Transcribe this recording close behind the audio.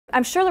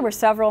I'm sure there were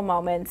several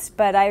moments,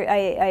 but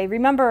I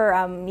remember,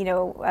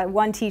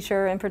 one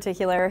teacher in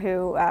particular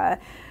who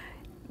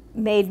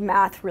made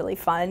math really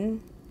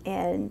fun.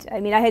 And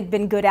I mean, I had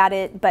been good at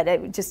it, but I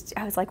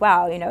was like,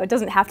 wow, it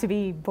doesn't have to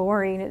be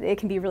boring. It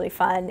can be really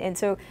fun. And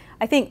so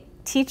I think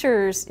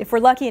teachers, if we're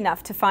lucky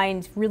enough to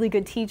find really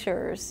good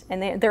teachers,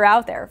 and they're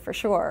out there for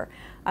sure,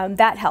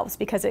 that helps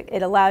because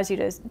it allows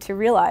you to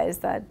realize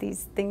that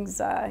these things,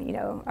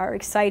 are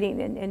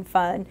exciting and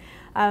fun.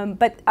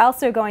 But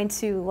also going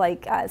to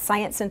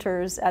science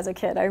centers as a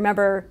kid. I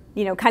remember,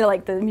 kind of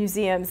like the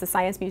museums, the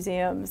science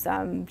museums,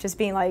 just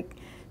being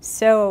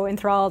so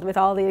enthralled with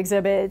all the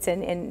exhibits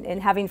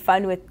and having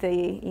fun with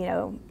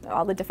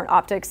all the different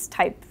optics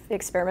type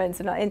experiments.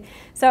 And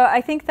so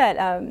I think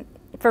that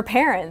for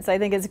parents, I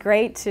think it's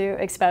great to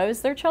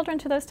expose their children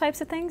to those types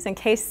of things in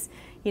case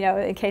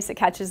it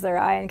catches their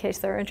eye, in case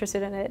they're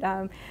interested in it.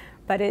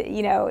 But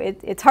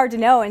it's hard to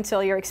know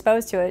until you're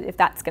exposed to it if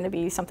that's going to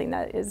be something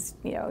that is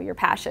your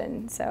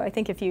passion. So I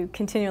think if you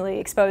continually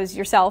expose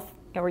yourself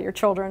or your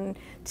children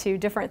to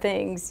different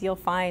things, you'll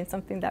find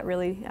something that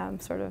really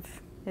sort of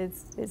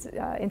is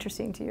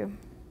interesting to you.